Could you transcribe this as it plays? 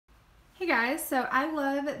Hey guys, so I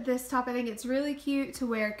love this top. I think it's really cute to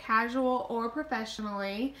wear casual or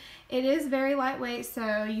professionally. It is very lightweight,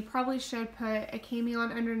 so you probably should put a cami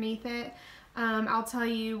on underneath it. I'll tell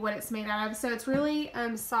you what it's made out of. So it's really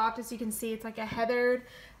soft, as you can see. It's like a heathered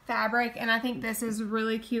fabric, and I think this is a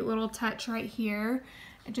really cute little touch right here.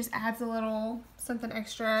 It just adds a little something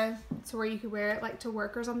extra to where you could wear it like to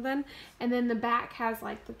work or something. And then the back has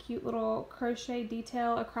like the cute little crochet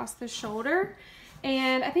detail across the shoulder.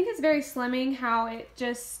 And I think it's very slimming how it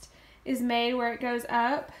just is made where it goes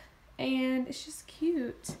up, and it's just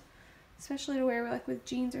cute, especially to wear like with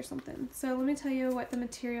jeans or something. So let me tell you what the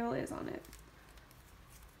material is on it.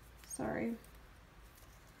 Sorry,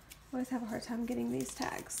 I always have a hard time getting these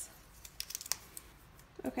tags.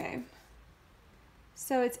 Okay,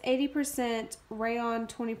 so it's 80% rayon,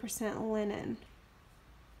 20% linen,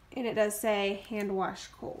 and it does say hand wash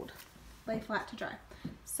cold, lay flat to dry.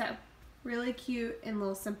 So really cute and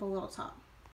little simple little top.